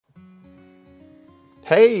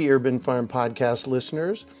Hey, Urban Farm Podcast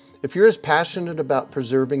listeners. If you're as passionate about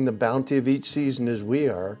preserving the bounty of each season as we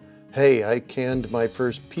are, hey, I canned my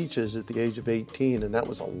first peaches at the age of 18, and that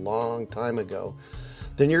was a long time ago,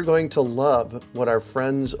 then you're going to love what our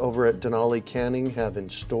friends over at Denali Canning have in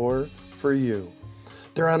store for you.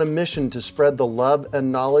 They're on a mission to spread the love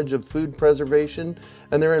and knowledge of food preservation,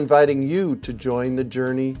 and they're inviting you to join the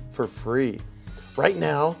journey for free. Right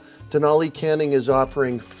now, Denali Canning is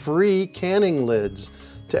offering free canning lids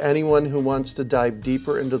to anyone who wants to dive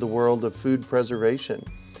deeper into the world of food preservation.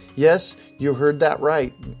 Yes, you heard that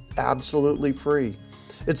right, absolutely free.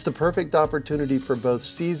 It's the perfect opportunity for both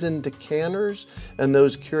seasoned canners and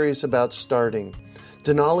those curious about starting.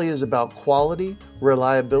 Denali is about quality,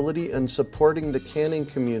 reliability, and supporting the canning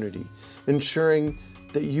community, ensuring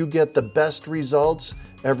that you get the best results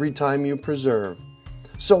every time you preserve.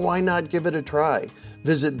 So why not give it a try?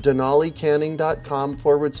 Visit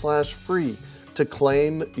denalicanning.com/free to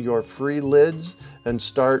claim your free lids and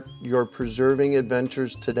start your preserving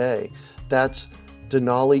adventures today. That's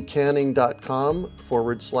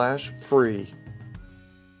denalicanning.com/free.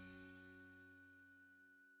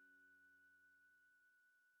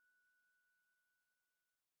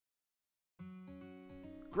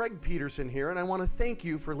 Greg Peterson here, and I want to thank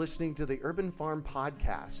you for listening to the Urban Farm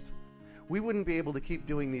Podcast. We wouldn't be able to keep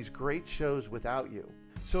doing these great shows without you.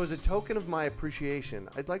 So as a token of my appreciation,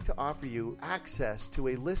 I'd like to offer you access to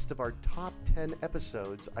a list of our top 10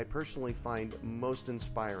 episodes I personally find most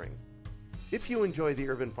inspiring. If you enjoy the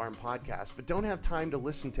Urban Farm Podcast but don't have time to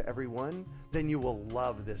listen to every one, then you will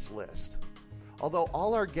love this list. Although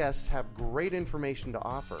all our guests have great information to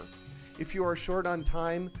offer, if you are short on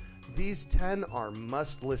time, these 10 are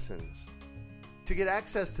must-listens. To get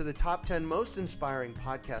access to the top 10 most inspiring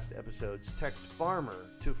podcast episodes, text FARMER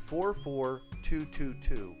to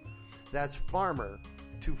 44222. That's FARMER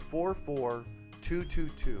to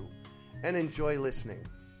 44222. And enjoy listening.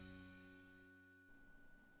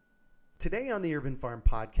 Today on the Urban Farm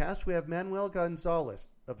Podcast, we have Manuel Gonzalez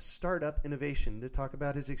of Startup Innovation to talk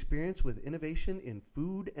about his experience with innovation in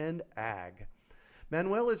food and ag.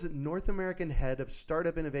 Manuel is North American head of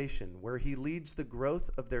Startup Innovation, where he leads the growth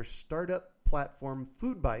of their startup platform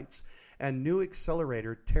Food Bites and new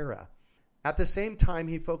accelerator Terra. At the same time,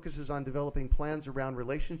 he focuses on developing plans around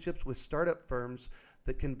relationships with startup firms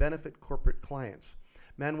that can benefit corporate clients.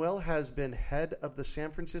 Manuel has been head of the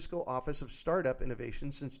San Francisco office of Startup Innovation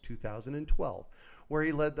since 2012, where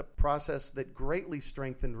he led the process that greatly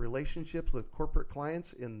strengthened relationships with corporate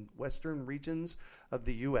clients in western regions of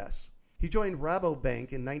the U.S. He joined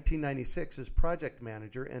Rabobank in 1996 as project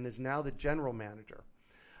manager and is now the general manager.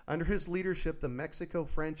 Under his leadership, the Mexico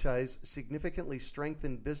franchise significantly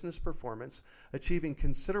strengthened business performance, achieving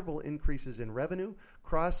considerable increases in revenue,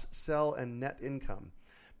 cross-sell, and net income.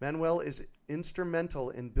 Manuel is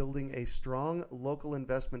instrumental in building a strong local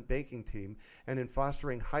investment banking team and in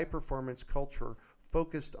fostering high-performance culture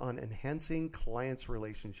focused on enhancing clients'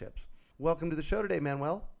 relationships. Welcome to the show today,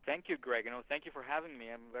 Manuel. Thank you, Greg. Thank you for having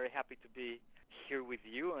me. I'm very happy to be here with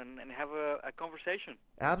you and have a conversation.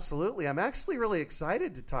 Absolutely. I'm actually really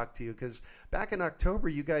excited to talk to you because back in October,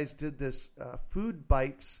 you guys did this Food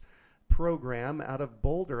Bites program out of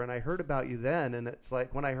Boulder, and I heard about you then, and it's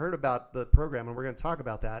like when I heard about the program, and we're going to talk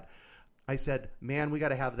about that, I said, man, we got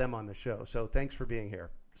to have them on the show. So thanks for being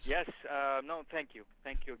here. Yes. No, thank you.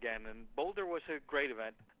 Thank you again. And Boulder was a great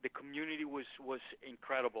event. The community was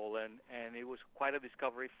incredible, and it was quite a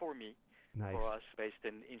discovery for me. Nice. For us, based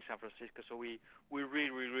in San Francisco. So we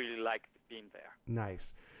really liked being there.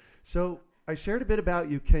 Nice. So I shared a bit about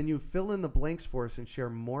you. Can you fill in the blanks for us and share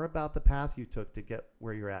more about the path you took to get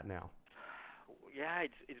where you're at now? Yeah,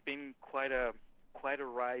 it's been quite a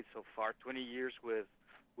ride so far. 20 years with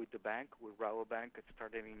the bank, with Rabobank. It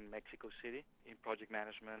started in Mexico City in project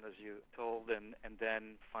management, as you told, and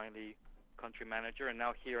then finally country manager, and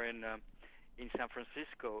now here in San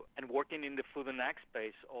Francisco, and working in the food and ag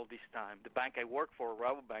space all this time. The bank I work for,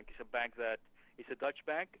 Rabobank, is a bank that is a Dutch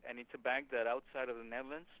bank, and it's a bank that outside of the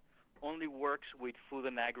Netherlands only works with food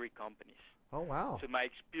and agri companies. Oh, wow. So my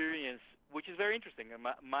experience, which is very interesting,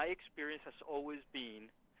 my experience has always been,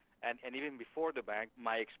 and even before the bank,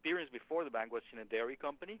 my experience before the bank was in a dairy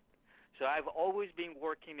company. So I've always been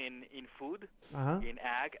working in food, in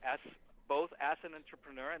ag, both as an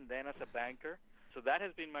entrepreneur and then as a banker. So that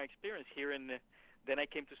has been my experience here. Then I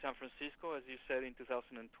came to San Francisco, as you said, in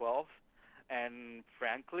 2012. And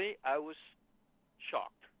frankly, I was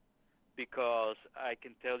shocked because I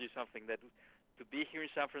can tell you something, that to be here in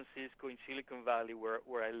San Francisco, in Silicon Valley,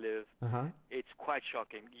 where I live, it's quite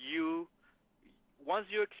shocking. Once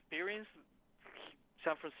you experience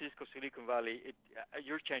San Francisco, Silicon Valley,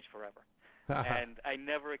 you're changed forever. and I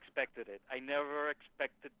never expected it. I never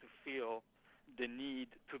expected to feel the need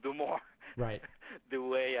to do more Right. the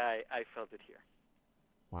way I felt it here.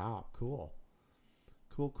 Wow, cool.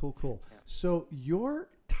 Cool. Yeah. So your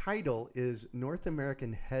title is North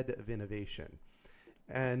American Head of Innovation,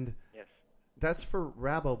 and Yes. that's for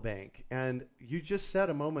Rabobank. And you just said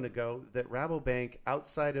a moment ago that Rabobank,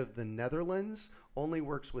 outside of the Netherlands, only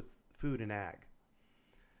works with food and ag.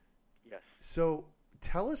 Yes. So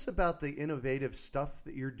tell us about the innovative stuff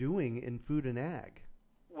that you're doing in food and ag.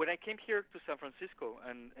 When I came here to San Francisco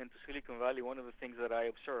and to Silicon Valley, one of the things that I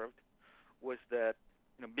observed was that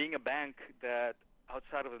being a bank that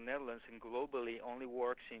outside of the Netherlands and globally only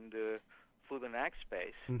works in the food and ag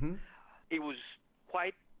space, Mm-hmm. it was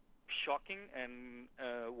quite shocking and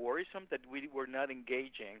worrisome that we were not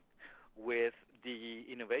engaging with the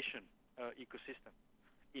innovation ecosystem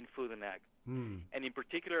in food and ag. Mm. And in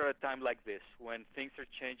particular at a time like this, when things are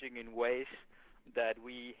changing in ways that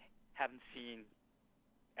we haven't seen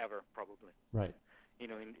ever, probably. Right. In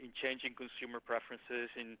changing consumer preferences,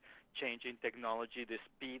 in changing technology, the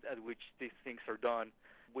speed at which these things are done,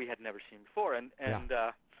 we had never seen before.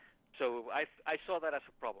 So I saw that as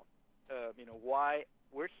a problem. Why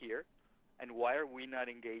we're here, and why are we not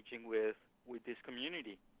engaging with this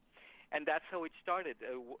community? And that's how it started.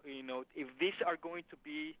 If these are going to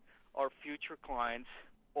be our future clients,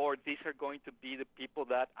 or these are going to be the people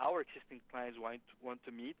that our existing clients want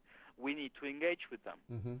to meet, we need to engage with them.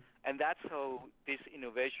 Mm-hmm. And that's how this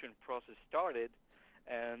innovation process started.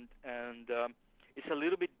 And it's a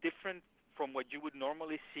little bit different from what you would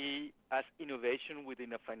normally see as innovation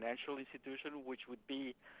within a financial institution, which would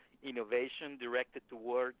be innovation directed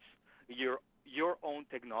towards your own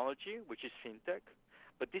technology, which is fintech.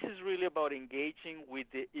 But this is really about engaging with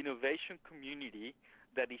the innovation community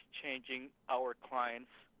that is changing our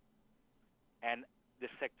clients and the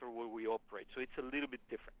sector where we operate. So it's a little bit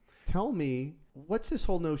different. Tell me, what's this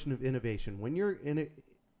whole notion of innovation? When you're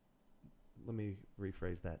let me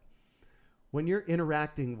rephrase that. When you're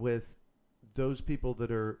interacting with those people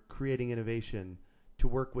that are creating innovation to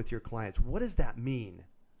work with your clients, what does that mean?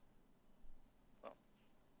 Well,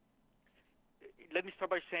 let me start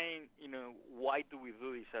by saying, why do we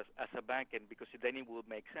do this as a bank? And because then it will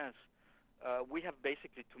make sense. We have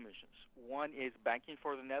basically two missions. One is banking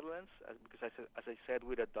for the Netherlands, because as I said,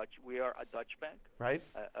 we are a Dutch bank, right?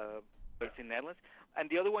 Based in Netherlands, and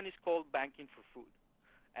the other one is called banking for food,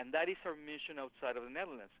 and that is our mission outside of the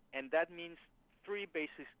Netherlands, and that means three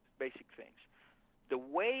basic things. The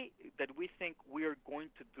way that we think we are going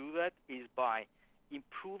to do that is by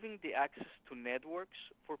improving the access to networks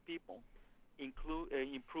for people,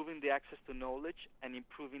 improving the access to knowledge, and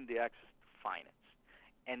improving the access to finance.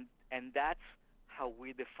 And that's how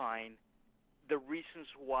we define the reasons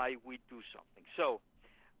why we do something. So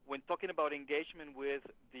when talking about engagement with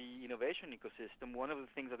the innovation ecosystem, one of the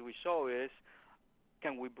things that we saw is,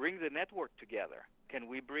 can we bring the network together? Can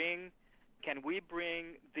we bring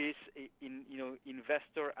this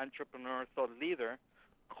investor, entrepreneur, thought leader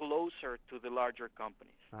closer to the larger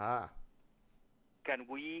companies? Can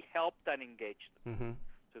we help that engage them? Mm-hmm.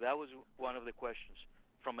 So that was one of the questions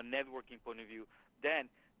from a networking point of view. Then,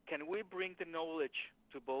 can we bring the knowledge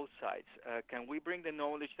to both sides? Can we bring the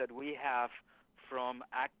knowledge that we have from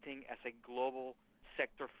acting as a global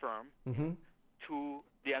sector firm Mm-hmm. to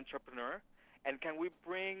the entrepreneur? And can we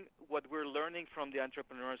bring what we're learning from the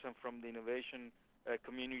entrepreneurs and from the innovation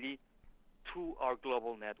community to our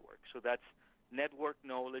global network? So that's network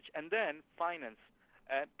knowledge. And then finance.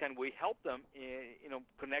 Can we help them,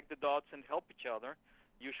 connect the dots and help each other?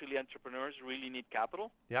 Usually entrepreneurs really need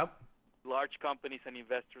capital. Yep. Large companies and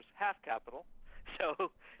investors have capital,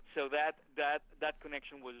 so that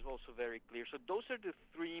connection was also very clear. So those are the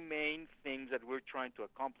three main things that we're trying to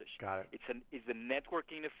accomplish. Got it. It's the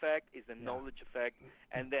networking effect, it's the knowledge effect,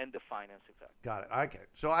 and then the finance effect. Got it. Okay.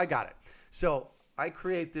 So I got it. So I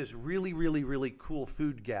create this really, really, really cool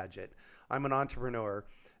food gadget. I'm an entrepreneur,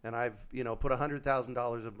 and I've put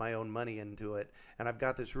 $100,000 of my own money into it, and I've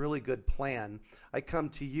got this really good plan. I come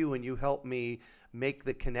to you, and you help me make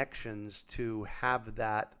the connections to have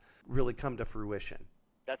that really come to fruition.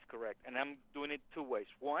 That's correct, and I'm doing it two ways.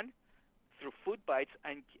 One, through Food Bites,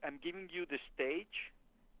 I'm giving you the stage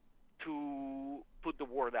to put the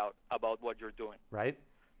word out about what you're doing. Right.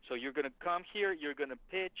 So you're going to come here, you're going to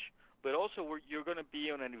pitch, but also you're going to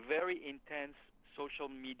be on a very intense social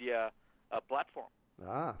media platform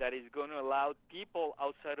that is going to allow people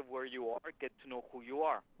outside of where you are get to know who you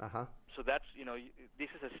are. Uh-huh. So that's, this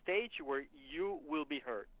is a stage where you will be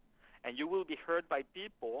heard. And you will be heard by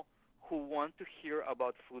people who want to hear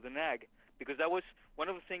about food and ag, because that was one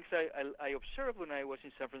of the things I observed when I was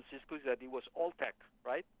in San Francisco, is that it was all tech,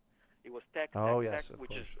 right? It was tech, Oh, tech, yes, tech, of which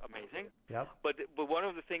course. is amazing. Yep. But one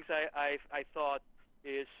of the things I thought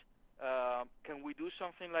is, can we do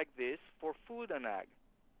something like this for food and ag?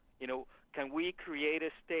 Can we create a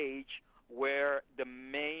stage where the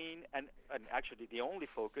main and actually the only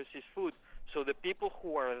focus is food? So the people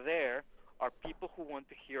who are there are people who want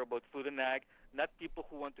to hear about food and ag, not people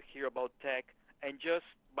who want to hear about tech, and just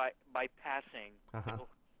by passing,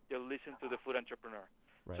 they'll listen to the food entrepreneur.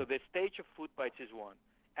 Right. So the stage of Food Bites is one,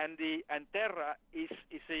 and Terra is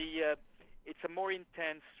it's a more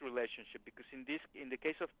intense relationship, because in the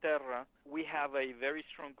case of Terra, we have a very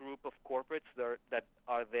strong group of corporates that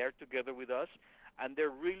are there together with us, and they're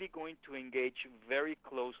really going to engage very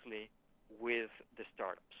closely with the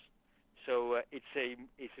startups. So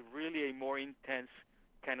it's really a more intense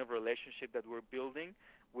kind of relationship that we're building.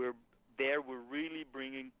 We're really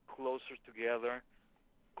bringing closer together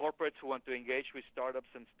corporates who want to engage with startups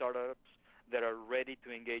and startups that are ready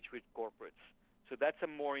to engage with corporates. So that's a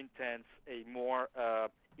more intense, a more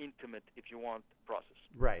intimate, if you want, process.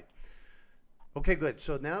 Right. Okay, good.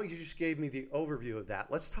 So now you just gave me the overview of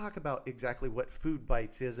that. Let's talk about exactly what Food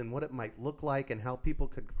Bites is and what it might look like and how people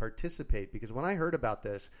could participate. Because when I heard about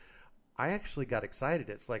this, I actually got excited.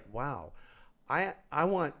 It's like, wow, I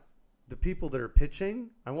want the people that are pitching,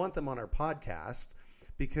 I want them on our podcast,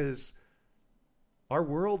 because our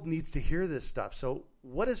world needs to hear this stuff. So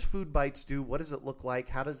what does Food Bites do? What does it look like?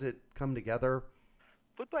 How does it come together?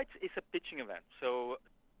 Food Bites is a pitching event. So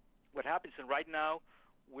what happens, and right now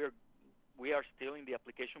we are still in the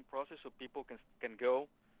application process, so people can go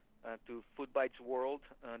to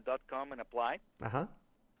foodbitesworld.com and apply.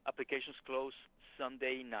 Applications close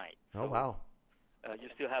Sunday night. Oh, wow. You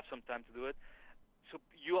still have some time to do it. So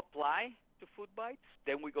you apply to Food Bites,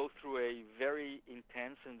 then we go through a very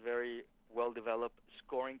intense and very well-developed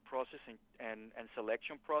scoring process and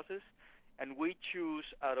selection process, and we choose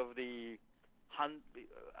out of the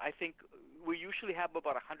I think we usually have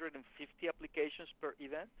about 150 applications per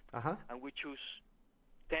event, and we choose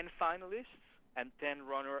 10 finalists and 10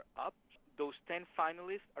 runner-ups. Those 10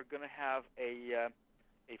 finalists are going to have a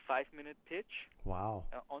 5-minute pitch. Wow.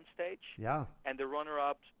 On stage. Yeah. And the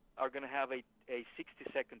runner-ups are going to have a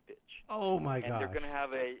 60-second pitch. Oh, my gosh. And they're going to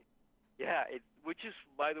have which is,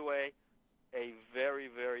 by the way, a very,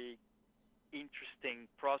 very interesting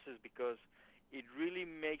process, because it really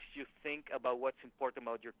makes you think about what's important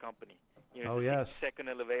about your company. The 60-second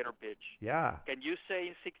elevator pitch. Yeah. Can you say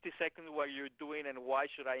in 60 seconds what you're doing and why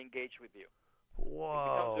should I engage with you? Whoa.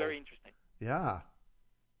 It becomes very interesting. Yeah.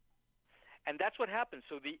 And that's what happens.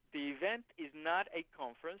 So the event is not a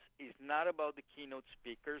conference. It's not about the keynote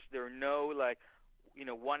speakers. There are no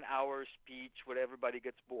 1-hour speech where everybody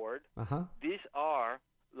gets bored. These are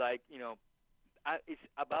it's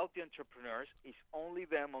about the entrepreneurs. It's only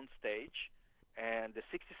them on stage, and the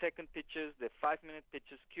 60-second pitches, the 5-minute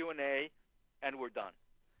pitches, Q&A, and we're done.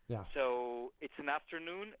 Yeah. So it's an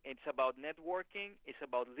afternoon. It's about networking. It's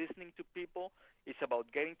about listening to people. It's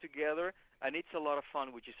about getting together, and it's a lot of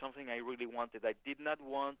fun, which is something I really wanted. I did not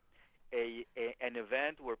want an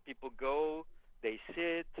event where people go, they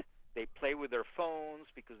sit, they play with their phones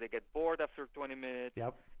because they get bored after 20 minutes.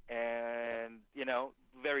 Yep. And,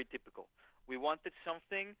 very typical. We wanted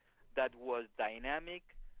something that was dynamic,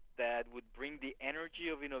 that would bring the energy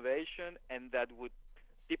of innovation, and that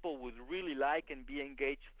people would really like and be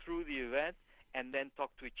engaged through the event, and then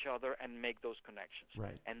talk to each other and make those connections.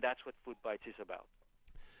 Right. And that's what Food Bites is about.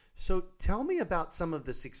 So tell me about some of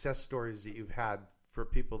the success stories that you've had for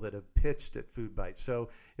people that have pitched at Food Bites. So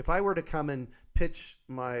if I were to come and pitch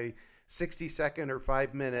my 60-second or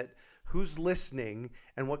 5-minute, who's listening,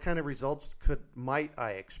 and what kind of results might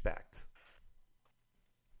I expect?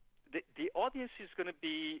 The audience is going to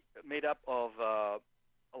be made up of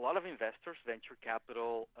a lot of investors, venture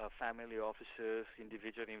capital, family offices,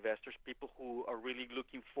 individual investors, people who are really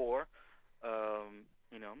looking for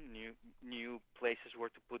new places where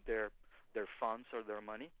to put their funds or their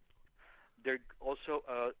money. There are also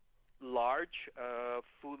large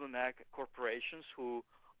food and ag corporations who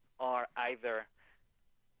are either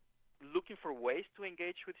looking for ways to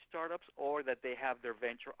engage with startups, or that they have their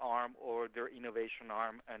venture arm or their innovation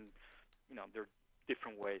arm, and there are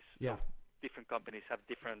different ways. Yeah. So different companies have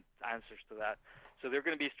different answers to that. So they're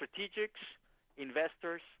going to be strategics,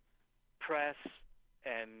 investors, press,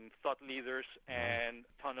 and thought leaders, and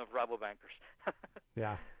a ton of Rabobankers.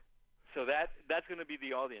 Yeah. So that's going to be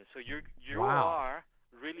the audience. So you Wow. are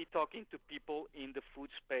really talking to people in the food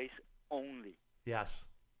space only. Yes.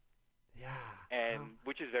 Yeah. And wow.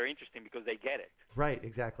 Which is very interesting because they get it. Right,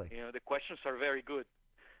 exactly. The questions are very good.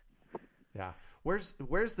 Yeah. Where's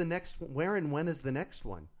the next? Where and when is the next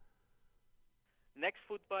one? Next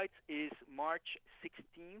Food Bites is March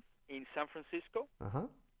 16th in San Francisco. Uh-huh.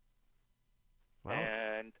 Well,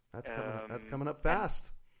 And that's coming up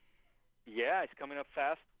fast. Yeah, it's coming up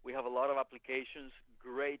fast. We have a lot of applications,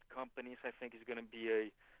 great companies. I think it's going to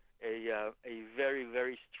be a very,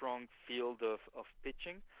 very strong field of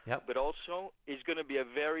pitching. Yep. But also, it's going to be a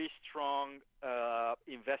very strong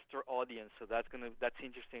investor audience. So that's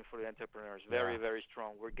interesting for the entrepreneurs. Very, very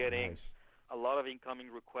strong. We're getting a lot of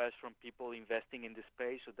incoming requests from people investing in this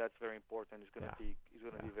space. So that's very important. It's going to be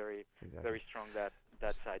very, very strong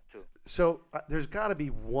that side too. So there's got to be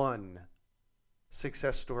one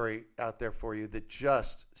success story out there for you that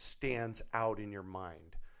just stands out in your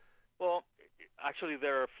mind. Well, actually,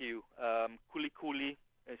 there are a few. Kuli Kuli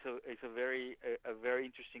is a very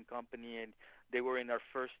interesting company, and they were in our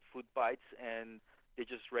first Food Bites, and they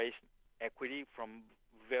just raised equity from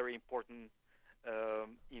very important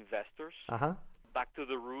investors. Uh-huh. Back to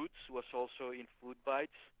the Roots was also in Food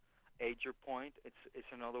Bites. Ager Point, it's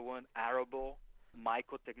another one. Arable,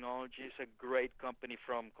 Myco Technologies, a great company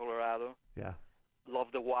from Colorado. Yeah. Love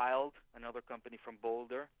the Wild, another company from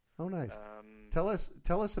Boulder. Oh, nice. Tell us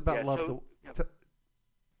about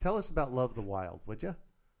Tell us about Love the Wild, would you?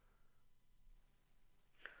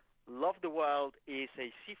 Love the Wild is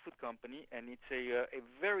a seafood company, and it's a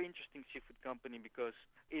very interesting seafood company because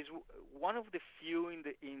it's one of the few in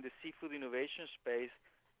the seafood innovation space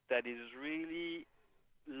that is really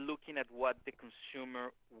looking at what the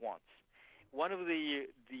consumer wants. One of the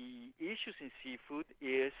issues in seafood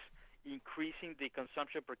is increasing the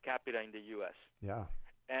consumption per capita in the U.S. Yeah.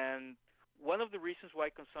 And one of the reasons why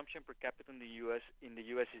consumption per capita in the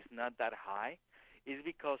U.S. is not that high is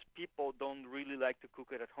because people don't really like to cook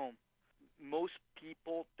it at home. Most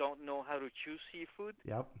people don't know how to choose seafood.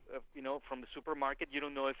 Yep. From the supermarket, you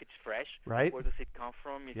don't know if it's fresh. Right. Where does it come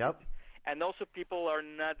from? And also, people are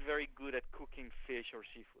not very good at cooking fish or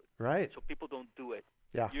seafood. Right. So people don't do it.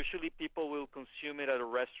 Yeah. Usually, people will consume it at a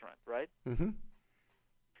restaurant, right? Mm-hmm.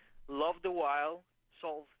 Love the Wild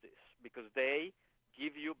solves this because they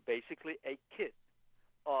give you basically a kit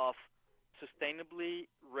of sustainably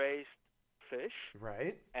raised fish.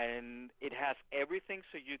 Right. And it has everything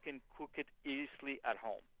so you can cook it easily at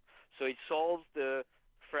home. So it solves the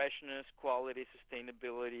freshness, quality,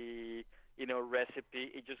 sustainability,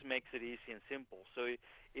 recipe. It just makes it easy and simple. So it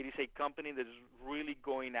is a company that is really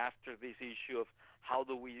going after this issue of how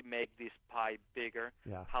do we make this pie bigger?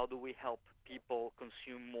 Yeah. How do we help people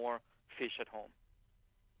consume more fish at home?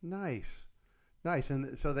 Nice.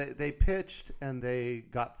 And so they pitched and they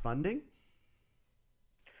got funding?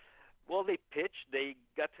 Well, they pitched, they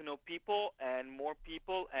got to know people and more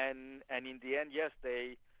people, and in the end, yes,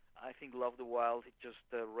 I think Love the Wild just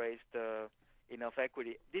raised enough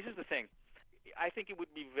equity. This is the thing. I think it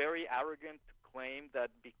would be very arrogant to claim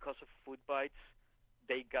that because of Food Bites,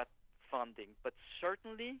 they got funding. But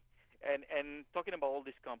certainly, and talking about all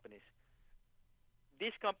these companies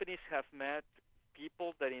have met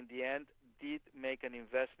people that in the end did make an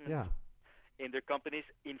investment in their companies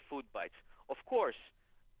in Food Bites. Of course,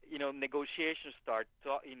 negotiations start,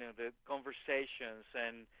 the conversations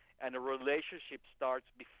and a relationship starts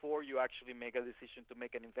before you actually make a decision to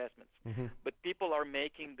make an investment. Mm-hmm. But people are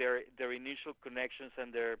making their initial connections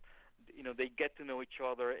and they get to know each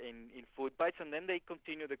other in Food Bites, and then they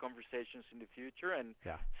continue the conversations in the future. And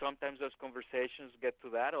sometimes those conversations get to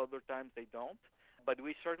that, other times they don't. But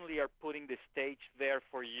we certainly are putting the stage there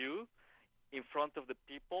for you in front of the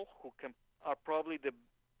people who are probably the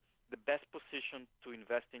best position to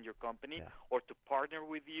invest in your company or to partner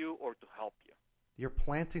with you or to help you. You're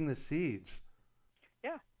planting the seeds.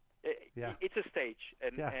 Yeah. It's a stage.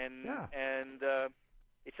 And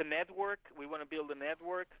it's a network. We want to build a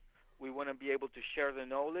network. We want to be able to share the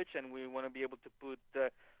knowledge, and we want to be able to put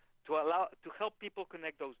to help people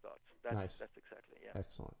connect those dots. Nice. That's exactly,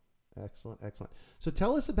 Excellent. So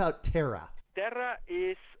tell us about Terra. Terra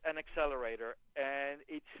is an accelerator, and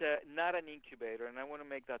it's not an incubator. And I want to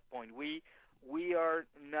make that point. We are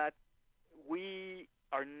not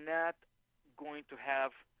going to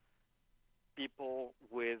have people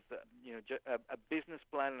with a business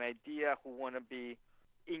plan, an idea, who want to be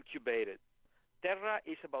incubated. Terra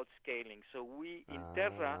is about scaling. So in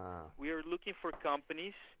Terra, we are looking for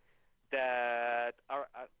companies that are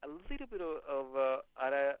a little bit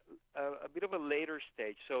at a bit of a later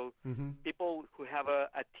stage. So people who have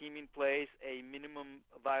a team in place, a minimum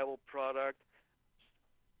viable product,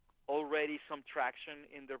 already some traction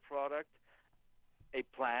in their product, a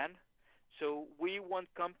plan. So we want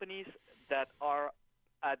companies that are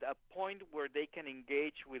at a point where they can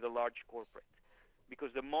engage with a large corporate,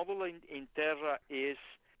 because the model in Terra is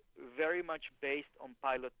very much based on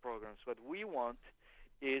pilot programs. What we want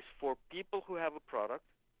is for people who have a product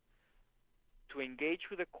to engage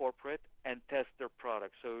with a corporate and test their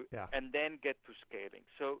product, and then get to scaling.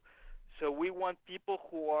 So we want people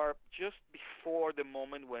who are just before the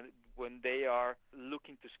moment when they are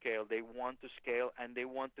looking to scale. They want to scale, and they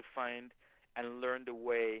want to find and learn the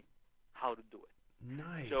way how to do it.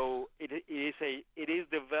 Nice. So it is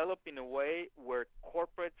developed in a way where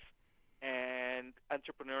corporates and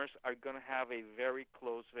entrepreneurs are going to have a very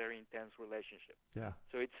close, very intense relationship. Yeah.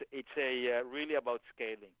 So it's really about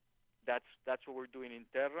scaling. That's what we're doing in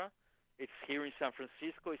Terra. It's here in San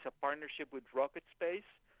Francisco. It's a partnership with Rocket Space,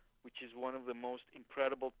 which is one of the most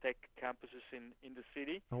incredible tech campuses in the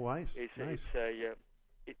city. Oh, nice.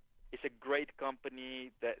 It's a great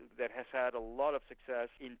company that has had a lot of success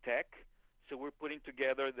in tech. So we're putting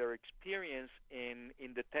together their experience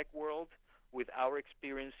in the tech world with our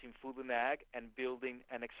experience in food and ag, and building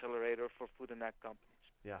an accelerator for food and ag companies.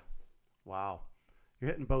 Yeah. Wow. You're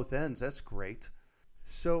hitting both ends. That's great.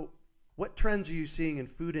 So what trends are you seeing in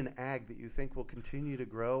food and ag that you think will continue to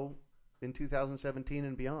grow in 2017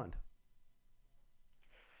 and beyond?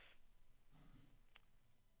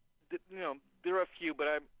 There are a few, but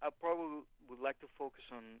I probably would like to focus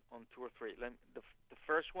on two or three. The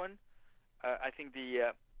first one, I think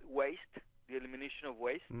the waste, the elimination of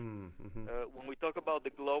waste. Mm-hmm. When we talk about the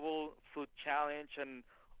global food challenge and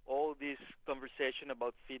all this conversation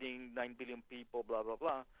about feeding 9 billion people, blah, blah,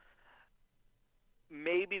 blah,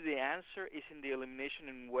 maybe the answer is in the elimination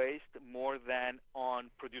in waste more than on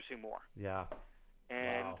producing more. Yeah.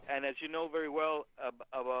 And as you know very well,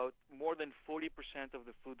 about more than 40% of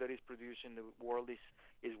the food that is produced in the world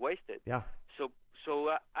is wasted. Yeah. So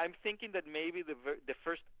I'm thinking that maybe the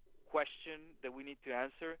first question that we need to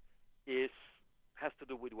answer has to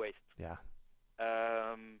do with waste. Yeah.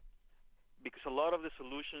 Because a lot of the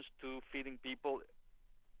solutions to feeding people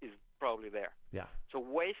is probably there. Yeah. So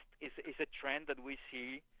waste is a trend that we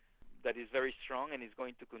see that is very strong and is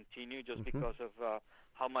going to continue just because of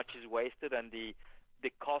how much is wasted and the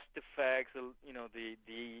cost effects,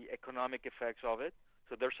 the economic effects of it.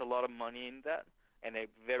 So there's a lot of money in that and a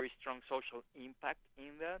very strong social impact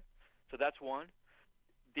in that. So that's one.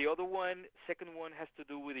 The other one, second one, has to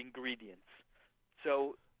do with ingredients.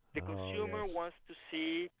 So the consumer wants to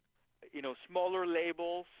see, smaller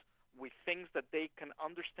labels with things that they can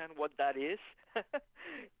understand what that is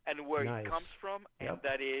and where it comes from, and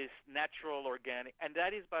that is natural, organic. And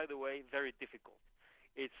that is, by the way, very difficult.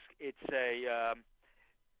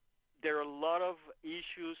 There are a lot of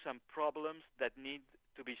issues and problems that need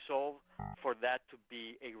to be solved for that to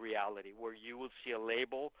be a reality, where you will see a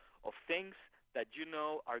label of things that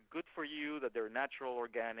are good for you, that they're natural,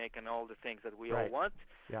 organic, and all the things that we all want.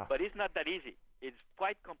 Yeah. But it's not that easy. It's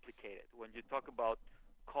quite complicated when you talk about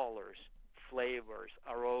colors, flavors,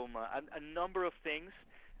 aroma, and a number of things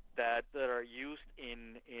that are used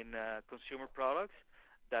in consumer products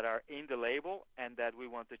that are in the label and that we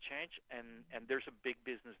want to change. And there's a big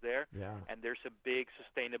business there. Yeah. And there's a big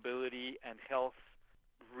sustainability and health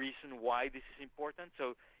reason why this is important.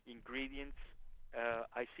 So ingredients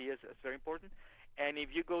I see as very important. And if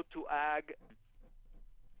you go to ag,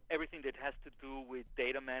 everything that has to do with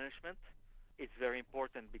data management, it's very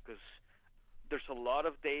important because there's a lot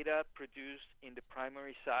of data produced in the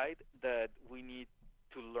primary side that we need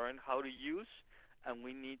to learn how to use, and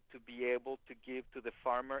we need to be able to give to the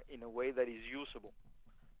farmer in a way that is usable.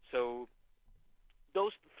 So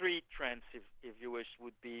those three trends, if you wish,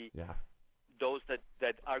 would be those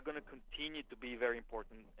that are going to continue to be very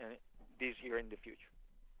important this year and the future.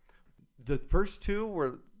 The first two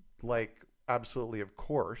were absolutely, of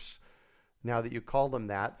course, now that you call them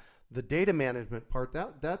that. The data management part,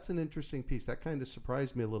 that's an interesting piece. That kind of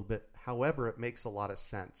surprised me a little bit. However, it makes a lot of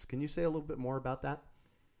sense. Can you say a little bit more about that?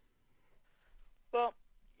 Well,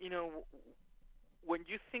 when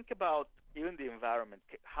you think about even the environment,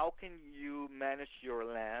 how can you manage your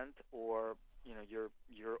land or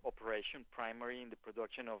your operation primary in the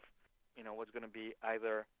production of what's going to be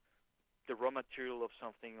either the raw material of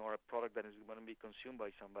something or a product that is going to be consumed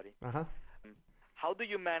by somebody? How do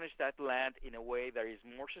you manage that land in a way that is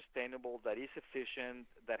more sustainable, that is efficient,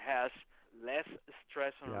 that has less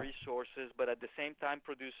stress on resources, but at the same time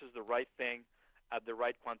produces the right thing at the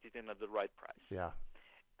right quantity and at the right price? Yeah.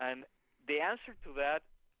 And the answer to that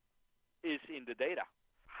is in the data.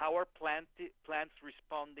 How are plants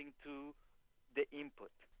responding to the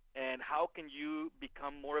input? And how can you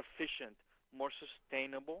become more efficient, more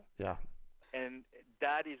sustainable? Yeah. And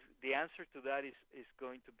that is the answer to that is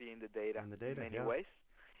going to be in the data in many ways.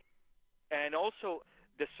 And also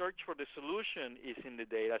the search for the solution is in the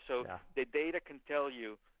data. So the data can tell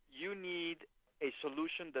you, you need a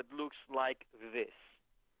solution that looks like this.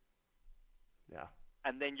 Yeah.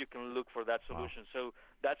 And then you can look for that solution. So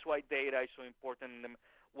that's why data is so important. And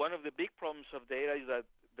one of the big problems of data is that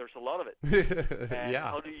there's a lot of it. And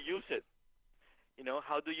how do you use it?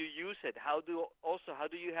 How do you use it? How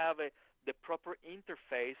do you have the proper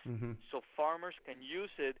interface so farmers can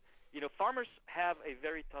use it? Farmers have a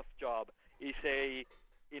very tough job.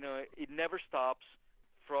 It never stops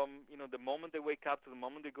from the moment they wake up to the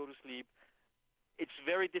moment they go to sleep. It's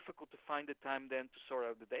very difficult to find the time then to sort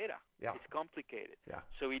out the data. Yeah. It's complicated. Yeah.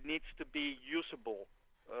 So it needs to be usable,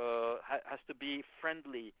 has to be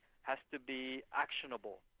friendly, has to be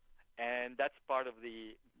actionable, and that's part of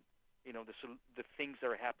the things that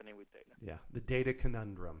are happening with data. Yeah, the data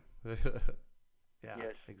conundrum. Yeah,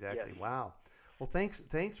 yes, exactly. Yes. Wow. Well,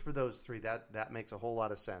 thanks for those three. That makes a whole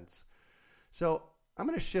lot of sense. So I'm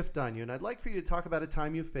going to shift on you, and I'd like for you to talk about a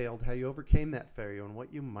time you failed, how you overcame that failure, and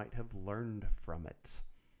what you might have learned from it.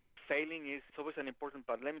 Failing is always an important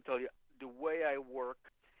part. Let me tell you, the way I work,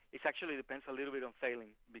 it actually depends a little bit on failing,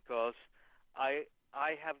 because I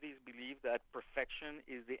have this belief that perfection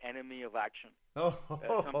is the enemy of action.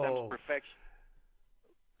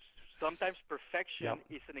 Sometimes perfection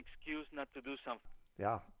is an excuse not to do something.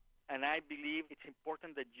 Yeah. And I believe it's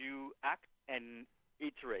important that you act and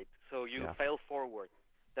iterate, so you fail forward,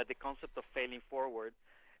 that the concept of failing forward.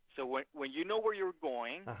 So when you know where you're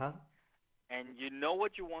going and you know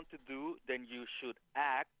what you want to do, then you should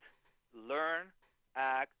act, learn,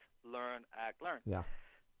 act, learn, act, learn. Yeah.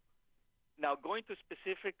 Now, going to a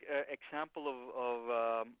specific example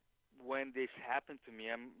of when this happened to me,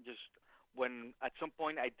 when at some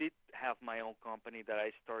point I did have my own company that I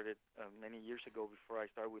started many years ago before I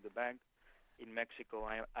started with the bank in Mexico.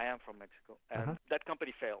 I am from Mexico. And that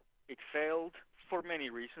company failed. It failed for many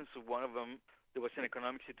reasons. So one of them, there was an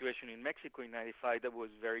economic situation in Mexico in 95 that was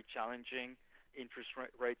very challenging. Interest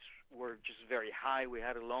rates were just very high. We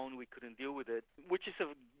had a loan. We couldn't deal with it, which is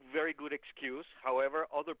a very good excuse. However,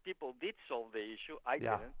 other people did solve the issue. I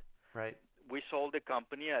didn't. Right. We sold the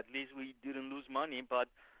company. At least we didn't lose money, but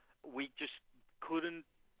we just couldn't,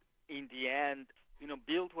 in the end,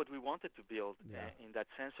 build what we wanted to build in that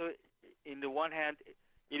sense. So, in the one hand,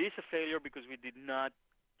 it is a failure because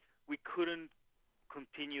we couldn't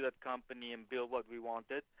continue that company and build what we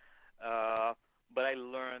wanted. But I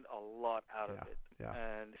learned a lot out of it. Yeah.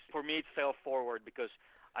 And for me, it fell forward because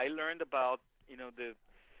I learned about,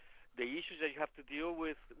 the issues that you have to deal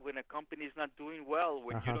with when a company is not doing well,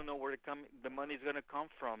 when you don't know where the money is going to come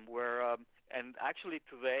from. And actually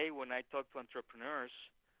today, when I talk to entrepreneurs,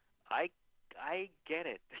 I get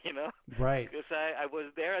it, Right. Because I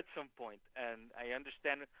was there at some point, and I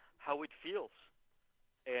understand how it feels,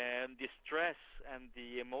 and the stress and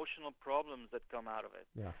the emotional problems that come out of it.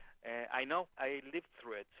 Yeah. I know. I lived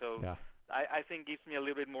through it. So I think it gives me a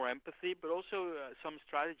little bit more empathy, but also some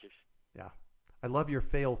strategies. Yeah. I love your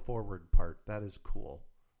fail forward part. That is cool.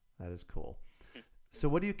 So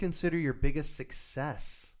what do you consider your biggest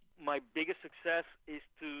success? My biggest success is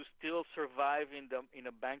to still survive in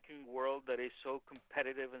a banking world that is so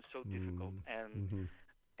competitive and so difficult,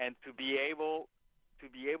 and to be able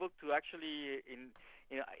to actually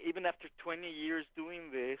even after 20 years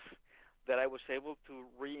doing this, that I was able to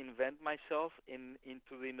reinvent myself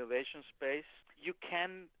into the innovation space. You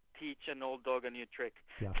can teach an old dog a new trick.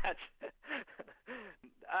 Yeah.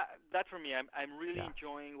 That for me, I'm really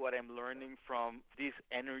enjoying what I'm learning from this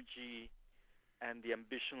energy and the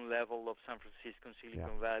ambition level of San Francisco and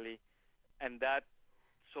Silicon Valley, and that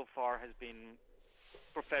so far has been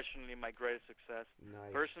professionally my greatest success.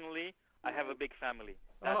 Nice. Personally, I have a big family.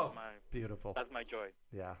 That's beautiful. That's my joy.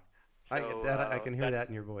 Yeah, So, I can hear that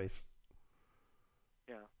in your voice.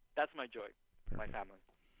 Yeah, that's my joy. Perfect. My family.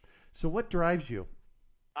 So what drives you?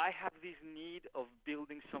 I have this need of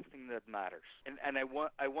building something that matters, and I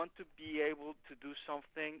want to be able to do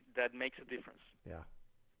something that makes a difference. Yeah.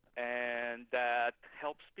 And that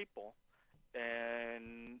helps people,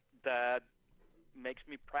 and that makes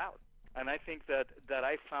me proud. And I think that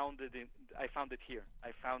I found it here.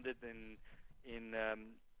 I found it in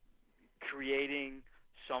creating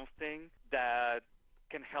something that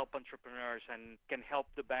can help entrepreneurs and can help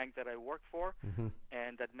the bank that I work for,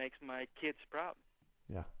 and that makes my kids proud.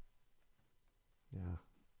 Yeah.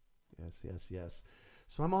 Yes.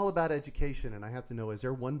 So I'm all about education, and I have to know, is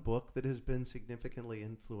there one book that has been significantly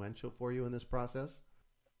influential for you in this process?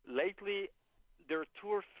 Lately, there are 2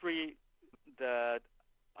 or 3 that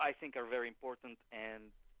I think are very important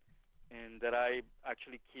and that I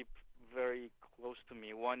actually keep very close to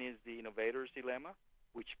me. One is The Innovator's Dilemma,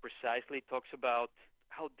 which precisely talks about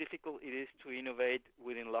how difficult it is to innovate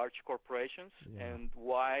within large corporations, Yeah. and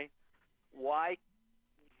why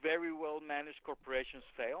very well managed corporations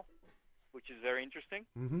fail, which is very interesting.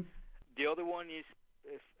 Mm-hmm. The other one is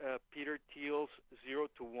Peter Thiel's 0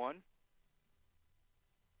 to 1,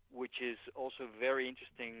 which is also a very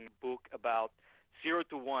interesting book about 0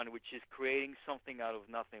 to 1, which is creating something out of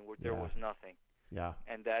nothing where there Yeah. was nothing. Yeah.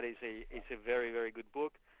 And that is a very, very good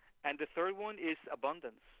book. And the third one is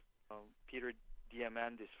Abundance. Peter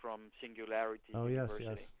Diamandis from Singularity University.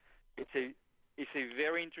 Yes. It's a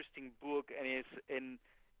very interesting book, and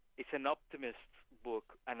it's an optimist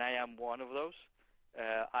book, and I am one of those.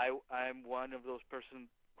 I'm one of those persons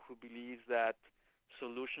who believes that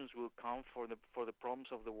solutions will come for the problems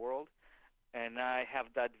of the world, and I have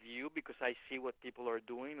that view because I see what people are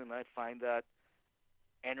doing, and I find that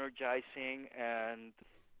energizing, and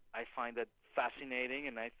I find that fascinating,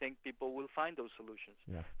 and I think people will find those solutions.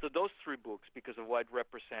 Yeah. So those three books, because of what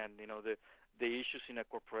represent, the issues in a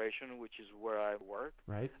corporation, which is where I work,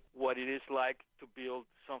 Right. what it is like to build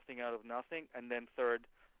something out of nothing, and then third,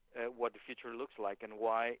 what the future looks like and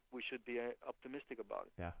why we should be optimistic about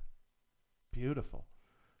it. Yeah. Beautiful.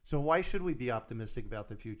 So why should we be optimistic about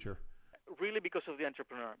the future? Really because of the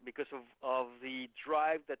entrepreneur, because of the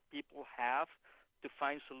drive that people have to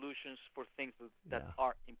find solutions for things that Yeah.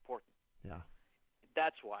 are important. Yeah.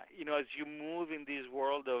 That's why. As you move in this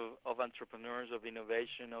world of entrepreneurs, of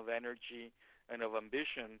innovation, of energy, and of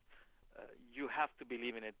ambition, you have to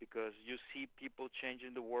believe in it because you see people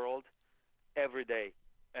changing the world every day,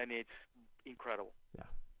 and it's incredible. Yeah.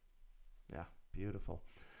 Yeah. Beautiful.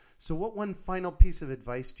 So what one final piece of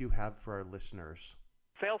advice do you have for our listeners?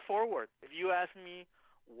 Fail forward. If you ask me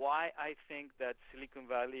why I think that Silicon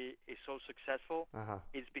Valley is so successful,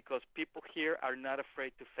 it's because people here are not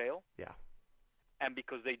afraid to fail. Yeah. And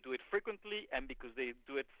because they do it frequently, and because they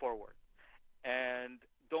do it forward. And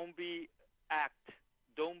don't be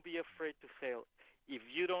afraid to fail. If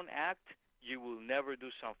you don't act, you will never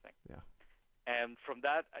do something. Yeah. And from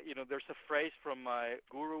that, there's a phrase from my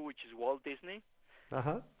guru, which is Walt Disney.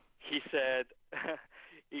 He said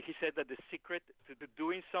that the secret to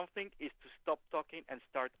doing something is to stop talking and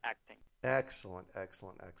start acting. Excellent.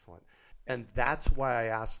 And that's why I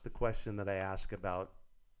asked the question that I ask about,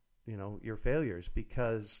 your failures,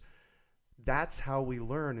 because that's how we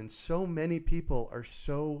learn. And so many people are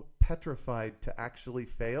so petrified to actually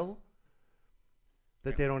fail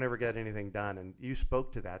that they don't ever get anything done. And you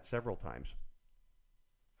spoke to that several times.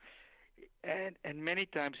 And many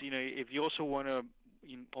times, if you also want to,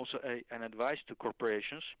 an advice to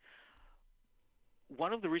corporations,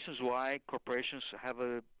 one of the reasons why corporations have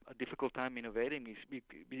a difficult time innovating is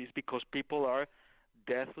because people are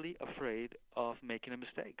deathly afraid of making a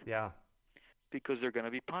mistake. Yeah. Because they're going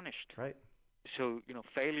to be punished. Right. So,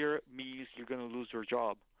 failure means you're going to lose your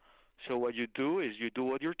job. So what you do is you do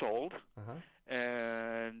what you're told,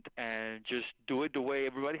 and just do it the way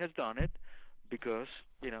everybody has done it, because,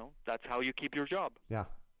 that's how you keep your job. Yeah.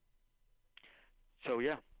 So,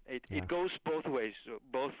 it goes both ways,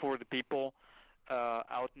 both for the people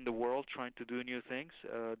out in the world trying to do new things.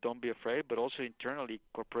 Don't be afraid, but also internally,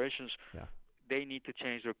 corporations, they need to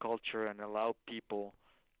change their culture and allow people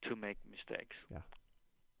to make mistakes. Yeah.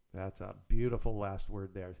 That's a beautiful last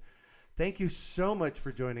word there. Thank you so much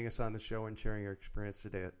for joining us on the show and sharing your experience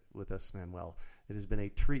today with us, Manuel. It has been a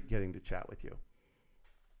treat getting to chat with you.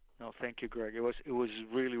 No, thank you, Greg. It was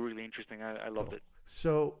really, really interesting. I loved it.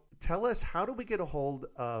 So tell us, how do we get a hold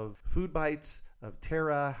of Food Bites, of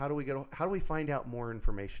Terra? How do we find out more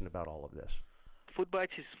information about all of this? Food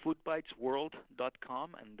Bites is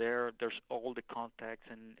foodbitesworld.com, and there's all the contacts,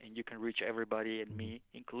 and you can reach everybody, and me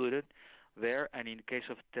included, there. And in the case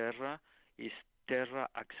of Terra, is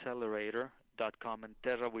terraaccelerator.com, and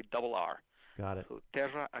Terra with double R. Got it. So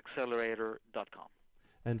terraaccelerator.com.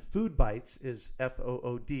 And Food Bites is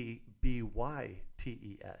FOODBYTES,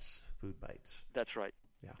 Food Bites. That's right.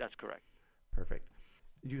 Yeah. That's correct. Perfect.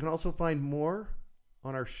 You can also find more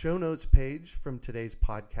on our show notes page from today's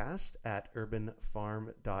podcast at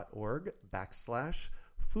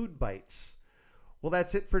urbanfarm.org/Food Bites. Well,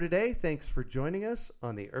 that's it for today. Thanks for joining us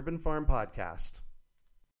on the Urban Farm Podcast.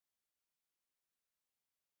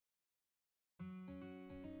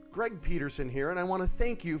 Greg Peterson here, and I want to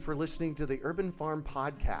thank you for listening to the Urban Farm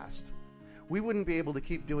Podcast. We wouldn't be able to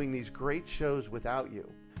keep doing these great shows without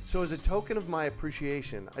you. So as a token of my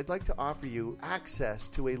appreciation, I'd like to offer you access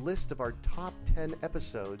to a list of our top 10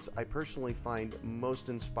 episodes I personally find most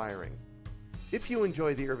inspiring. If you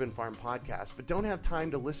enjoy the Urban Farm Podcast but don't have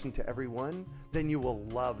time to listen to every one, then you will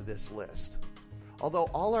love this list. Although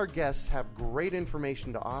all our guests have great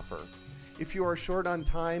information to offer, if you are short on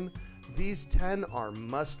time, These 10 are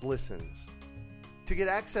must-listens. To get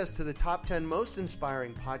access to the top 10 most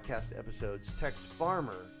inspiring podcast episodes, text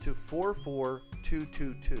FARMER to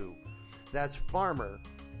 44222. That's FARMER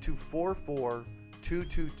to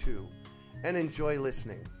 44222. And enjoy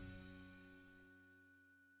listening.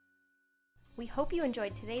 We hope you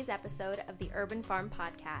enjoyed today's episode of the Urban Farm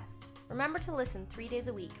Podcast. Remember to listen 3 days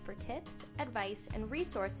a week for tips, advice, and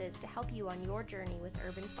resources to help you on your journey with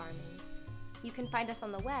urban farming. You can find us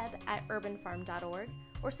on the web at urbanfarm.org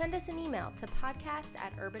or send us an email to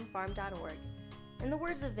podcast@urbanfarm.org. In the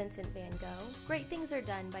words of Vincent van Gogh, great things are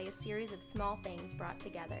done by a series of small things brought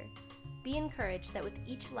together. Be encouraged that with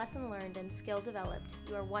each lesson learned and skill developed,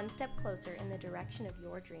 you are one step closer in the direction of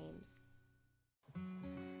your dreams.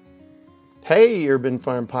 Hey, Urban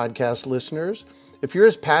Farm Podcast listeners. If you're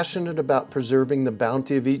as passionate about preserving the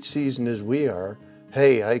bounty of each season as we are,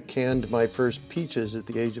 hey, I canned my first peaches at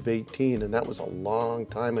the age of 18, and that was a long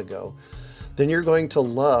time ago, then you're going to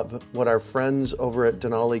love what our friends over at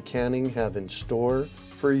Denali Canning have in store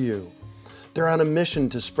for you. They're on a mission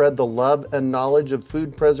to spread the love and knowledge of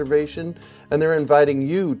food preservation, and they're inviting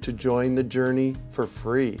you to join the journey for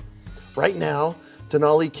free. Right now,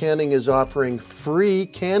 Denali Canning is offering free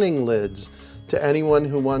canning lids to anyone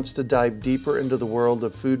who wants to dive deeper into the world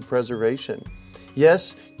of food preservation.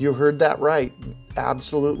 Yes, you heard that right.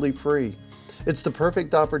 Absolutely free. It's the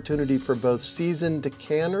perfect opportunity for both seasoned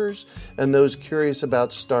canners and those curious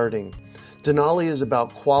about starting. Denali is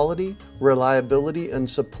about quality, reliability, and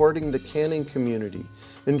supporting the canning community,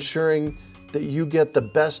 ensuring that you get the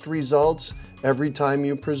best results every time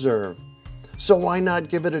you preserve. So why not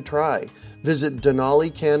give it a try? Visit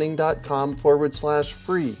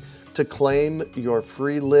denalicanning.com/free to claim your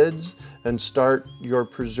free lids and start your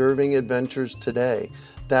preserving adventures today.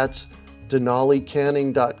 That's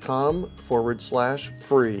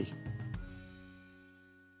denalicanning.com/free.